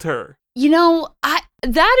Walter. You know,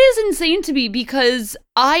 that is insane to me, because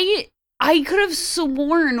I could have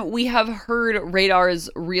sworn we have heard Radar's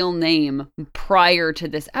real name prior to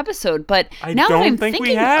this episode, but now that I'm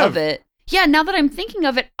thinking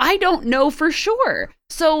of it, I don't know for sure.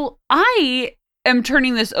 So I am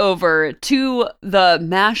turning this over to the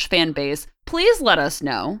MASH fan base. Please let us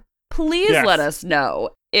know. Let us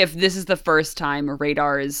know if this is the first time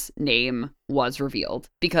Radar's name was revealed,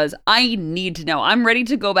 because I need to know. I'm ready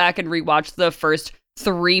to go back and rewatch the first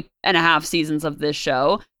 3.5 seasons of this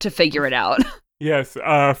show to figure it out. Yes,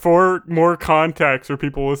 for more context for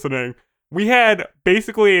people listening, we had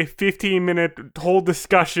basically a 15-minute whole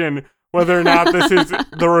discussion whether or not this is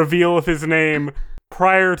the reveal of his name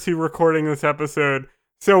prior to recording this episode.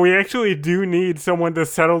 So we actually do need someone to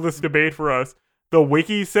settle this debate for us. The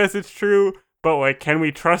wiki says it's true, but like, can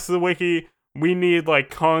we trust the wiki? We need like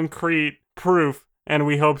concrete proof, and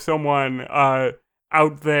we hope someone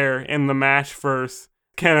out there in the MASHverse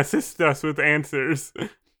can assist us with answers.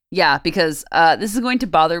 Yeah, because this is going to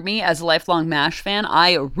bother me as a lifelong MASH fan.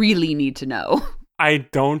 I really need to know. I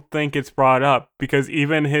don't think it's brought up, because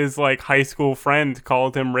even his like high school friend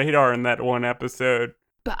called him Radar in that one episode.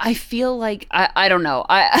 But I feel like, I don't know.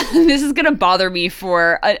 This is going to bother me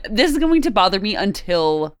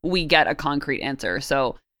until we get a concrete answer.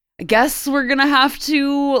 So I guess we're going to have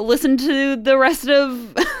to listen to the rest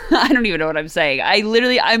of, I don't even know what I'm saying.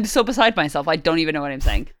 I'm so beside myself. I don't even know what I'm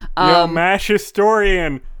saying. Yo, MASH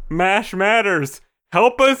historian, MASH matters.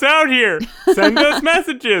 Help us out here. Send us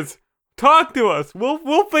messages. Talk to us.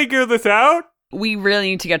 We'll figure this out. We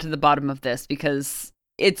really need to get to the bottom of this, because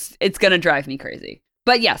it's going to drive me crazy.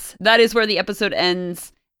 But yes, that is where the episode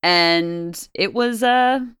ends, and it was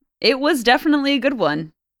definitely a good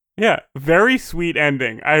one. Yeah, very sweet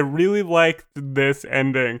ending. I really liked this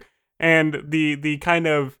ending, and the kind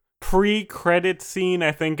of pre-credit scene,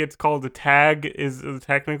 I think it's called the tag is the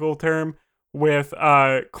technical term, with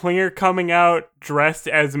Klinger coming out dressed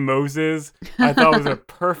as Moses. I thought was a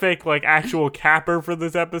perfect like actual capper for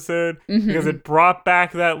this episode, because it brought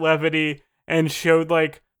back that levity and showed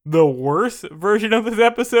like the worst version of this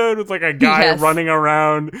episode with like a guy running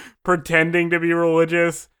around pretending to be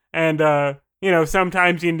religious, and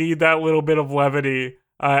sometimes you need that little bit of levity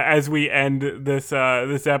as we end this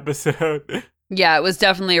episode. Yeah, it was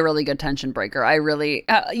definitely a really good tension breaker. I really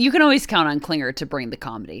you can always count on Klinger to bring the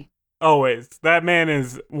comedy. Always. That man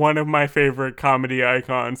is one of my favorite comedy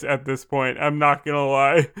icons at this point. I'm not gonna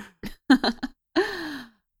lie.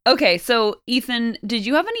 Okay, so Ethan, did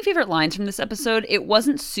you have any favorite lines from this episode? It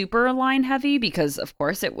wasn't super line heavy because, of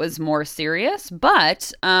course, it was more serious,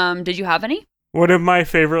 but did you have any? One of my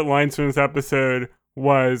favorite lines from this episode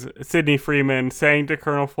was Sidney Freeman saying to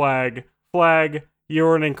Colonel Flagg,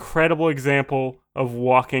 you're an incredible example of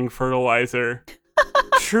walking fertilizer.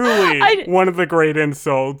 Truly one of the great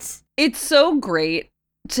insults. It's so great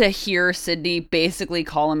to hear Sidney basically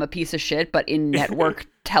call him a piece of shit, but in network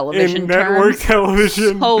television network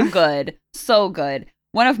television. So good.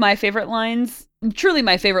 One of my favorite lines, truly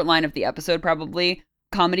my favorite line of the episode, probably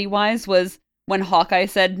comedy-wise, was when Hawkeye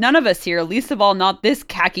said, "None of us here, least of all not this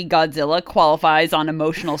khaki Godzilla, qualifies on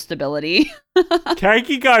emotional stability."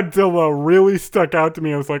 Khaki Godzilla really stuck out to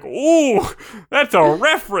me. I was like, ooh, that's a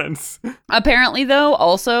reference. Apparently, though,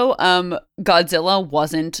 also, Godzilla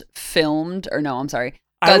wasn't filmed, or no, I'm sorry.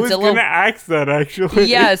 I was going to ask that, actually.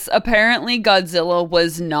 Yes, apparently Godzilla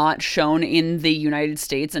was not shown in the United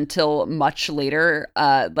States until much later,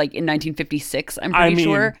 like in 1956, I'm pretty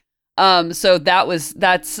sure. So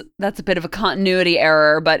that's a bit of a continuity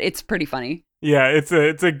error, but it's pretty funny. Yeah, it's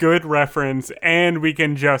a good reference, and we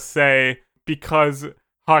can just say, because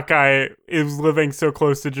Hawkeye is living so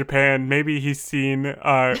close to Japan, maybe he's seen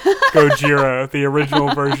Gojira, the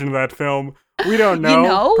original version of that film. We don't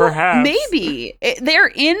know. Perhaps. Maybe.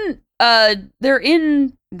 They're in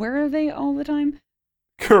where are they all the time?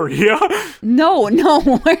 Korea? No.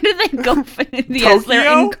 Where do they go? Yes,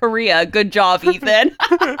 they're in Korea. Good job, Ethan.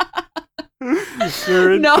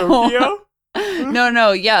 They're in Tokyo?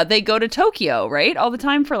 No. Yeah, they go to Tokyo, right? All the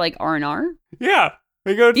time for like R&R? Yeah.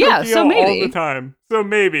 They go to Tokyo all the time. So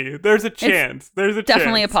maybe. There's a chance.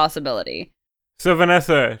 Definitely a possibility. So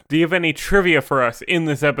Vanessa, do you have any trivia for us in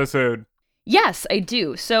this episode? Yes, I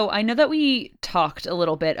do. So I know that we talked a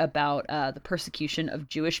little bit about the persecution of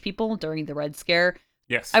Jewish people during the Red Scare.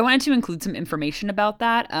 Yes. I wanted to include some information about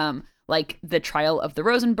that, like the trial of the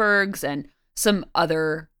Rosenbergs and some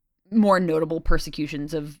other more notable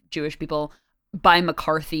persecutions of Jewish people by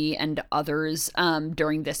McCarthy and others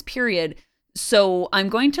during this period. So I'm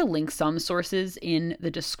going to link some sources in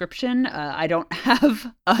the description. I don't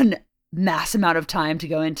have a mass amount of time to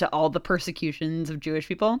go into all the persecutions of Jewish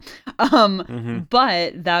people.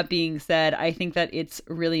 But that being said, I think that it's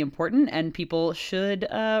really important and people should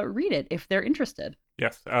read it if they're interested.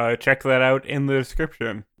 Yes, check that out in the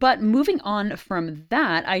description. But moving on from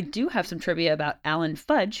that, I do have some trivia about Alan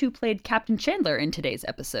Fudge, who played Captain Chandler in today's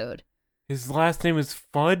episode. His last name is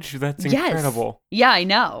Fudge? That's incredible. Yes. Yeah, I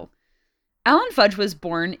know. Alan Fudge was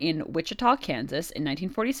born in Wichita, Kansas in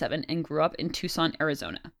 1947 and grew up in Tucson,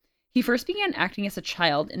 Arizona. He first began acting as a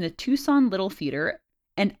child in the Tucson Little Theater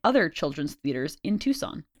and other children's theaters in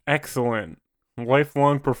Tucson. Excellent.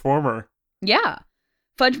 Lifelong performer. Yeah.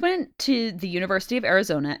 Fudge went to the University of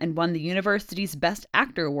Arizona and won the university's Best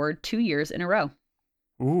Actor Award 2 years in a row.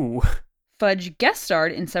 Ooh. Fudge guest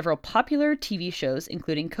starred in several popular TV shows,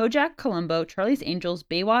 including Kojak, Columbo, Charlie's Angels,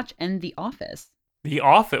 Baywatch, and The Office. The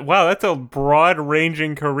Office? Wow, that's a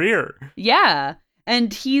broad-ranging career. Yeah.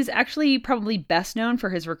 And he's actually probably best known for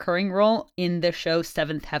his recurring role in the show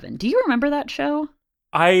Seventh Heaven. Do you remember that show?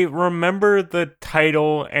 I remember the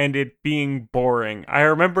title and it being boring. I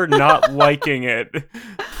remember not liking it.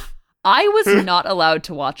 I was not allowed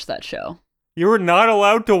to watch that show. You were not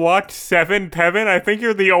allowed to watch Seventh Heaven? I think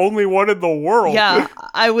you're the only one in the world. Yeah,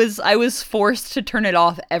 I was forced to turn it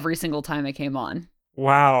off every single time it came on.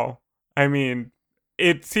 Wow. I mean,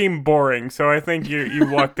 it seemed boring, so I think you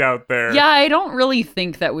lucked out there. Yeah, I don't really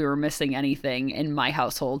think that we were missing anything in my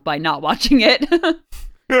household by not watching it.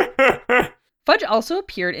 Fudge also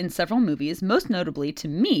appeared in several movies. Most notably, to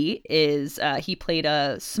me, is he played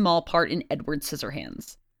a small part in Edward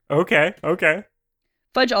Scissorhands. Okay.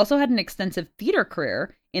 Fudge also had an extensive theater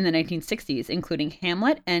career in the 1960s, including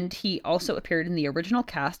Hamlet, and he also appeared in the original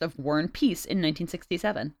cast of War and Peace in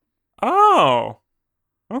 1967. Oh,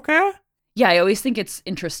 okay. Yeah, I always think it's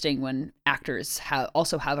interesting when actors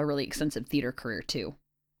also have a really extensive theater career, too.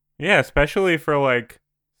 Yeah, especially for, like,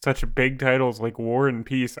 such big titles like War and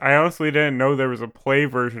Peace. I honestly didn't know there was a play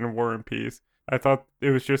version of War and Peace. I thought it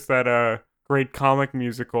was just that great comic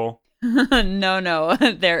musical. No.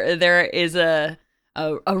 There is a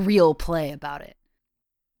real play about it.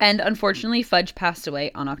 And unfortunately, Fudge passed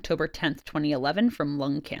away on October 10th, 2011 from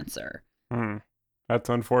lung cancer. That's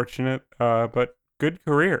unfortunate, but good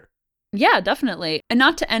career. Yeah, definitely. And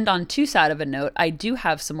not to end on too sad of a note, I do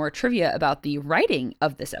have some more trivia about the writing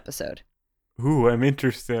of this episode. Ooh, I'm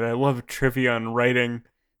interested. I love trivia on writing.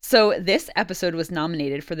 So this episode was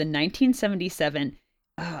nominated for the 1977,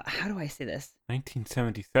 how do I say this?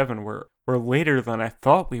 1977, we're later than I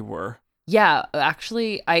thought we were. Yeah,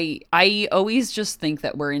 actually, I always just think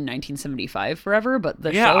that we're in 1975 forever, but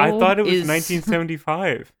the show Yeah, I thought it was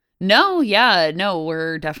 1975. No,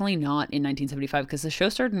 we're definitely not in 1975 because the show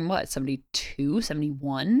started in what, 72,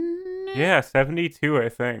 71? Yeah, 72, I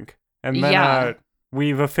think. And then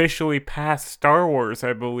we've officially passed Star Wars,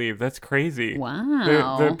 I believe. That's crazy.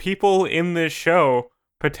 Wow. The people in this show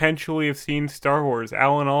potentially have seen Star Wars.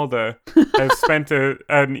 Alan Alda has spent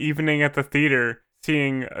an evening at the theater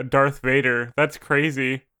seeing Darth Vader. That's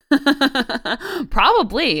crazy.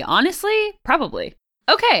 Probably. Honestly, probably.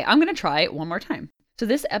 Okay, I'm going to try it one more time. So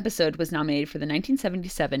this episode was nominated for the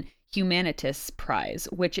 1977 Humanitas Prize,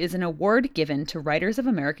 which is an award given to writers of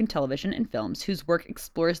American television and films whose work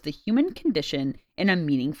explores the human condition in a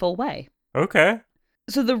meaningful way. Okay.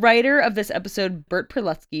 So the writer of this episode, Bert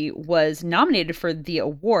Perlutsky, was nominated for the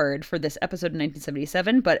award for this episode in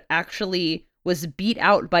 1977, but actually was beat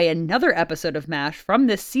out by another episode of MASH from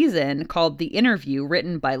this season called The Interview,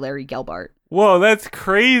 written by Larry Gelbart. Whoa, that's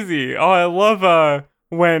crazy. Oh, I love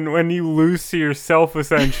when you lose to yourself,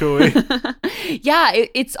 essentially. Yeah,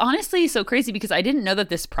 it's honestly so crazy because I didn't know that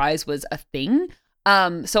this prize was a thing.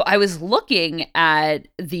 So I was looking at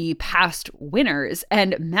the past winners,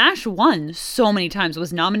 and MASH won so many times,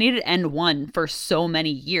 was nominated and won for so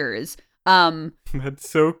many years. That's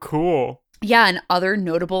so cool. Yeah, and other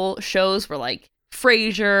notable shows were like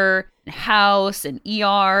Frasier, House, and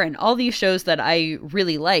ER, and all these shows that I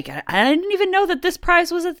really like. I didn't even know that this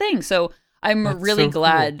prize was a thing. So I'm really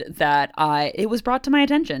glad that it was brought to my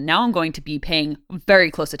attention. Now I'm going to be paying very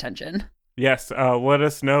close attention. Yes, let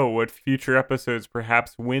us know what future episodes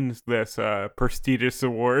perhaps wins this prestigious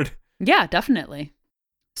award. Yeah, definitely.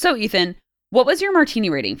 So, Ethan, what was your martini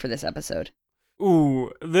rating for this episode?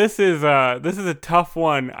 Ooh, this is a tough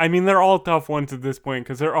one. I mean, they're all tough ones at this point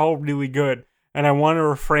because they're all really good, and I want to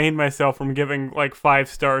refrain myself from giving like 5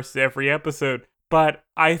 stars to every episode. But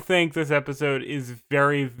I think this episode is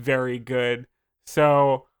very, very good.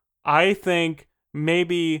 So I think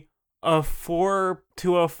maybe a 4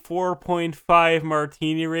 to a 4.5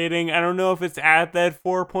 martini rating. I don't know if it's at that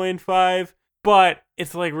 4.5, but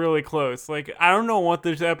it's like really close. Like, I don't know what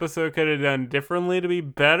this episode could have done differently to be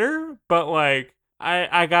better, but like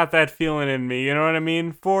I got that feeling in me, you know what I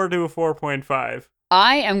mean? 4 to a 4.5.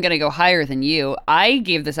 I am going to go higher than you. I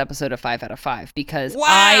gave this episode a 5 out of 5 because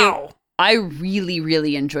wow! I really,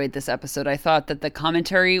 really enjoyed this episode. I thought that the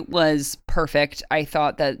commentary was perfect. I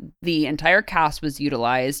thought that the entire cast was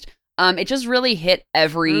utilized. It just really hit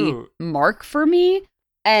every mark for me.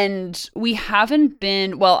 And we haven't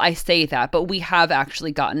been, well, I say that, but we have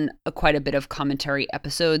actually gotten quite a bit of commentary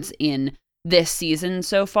episodes in this season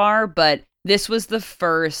so far. But this was the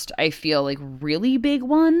first, I feel like, really big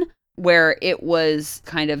one where it was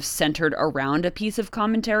kind of centered around a piece of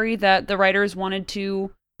commentary that the writers wanted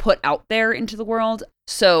to put out there into the world.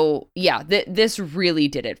 So yeah, this really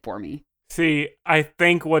did it for me. See, I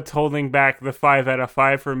think what's holding back the 5 out of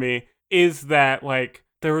 5 for me is that like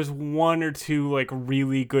there was 1 or 2 like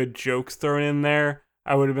really good jokes thrown in there.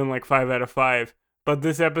 I would have been like 5 out of 5. But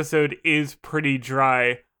this episode is pretty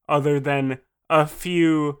dry other than a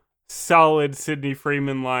few solid Sidney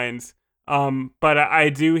Freeman lines. But I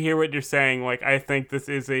do hear what you're saying. Like, I think this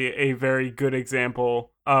is a very good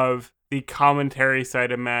example of the commentary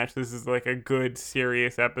side of MASH. This is like a good,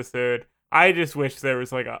 serious episode. I just wish there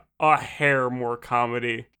was like a hair more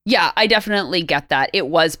comedy. Yeah, I definitely get that. It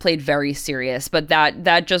was played very serious, but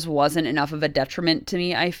that just wasn't enough of a detriment to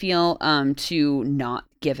me, I feel, to not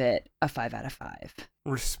give it a 5 out of 5.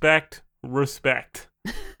 Respect.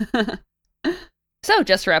 So,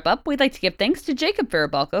 just to wrap up, we'd like to give thanks to Jacob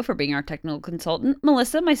Farabalco for being our technical consultant,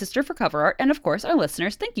 Melissa, my sister, for cover art, and of course, our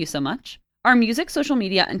listeners. Thank you so much. Our music, social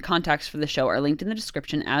media, and contacts for the show are linked in the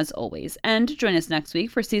description as always. And join us next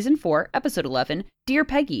week for Season 4, Episode 11, Dear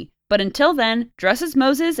Peggy. But until then, dress as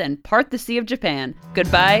Moses and part the Sea of Japan.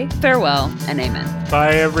 Goodbye, farewell, and amen.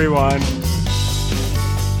 Bye, everyone.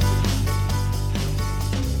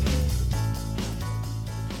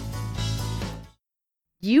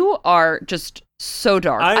 You are just so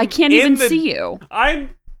dark. I can't even see you.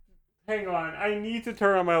 Hang on, I need to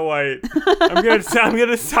turn on my light. I'm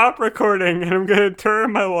gonna stop recording and I'm gonna turn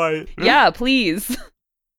on my light. Yeah, please.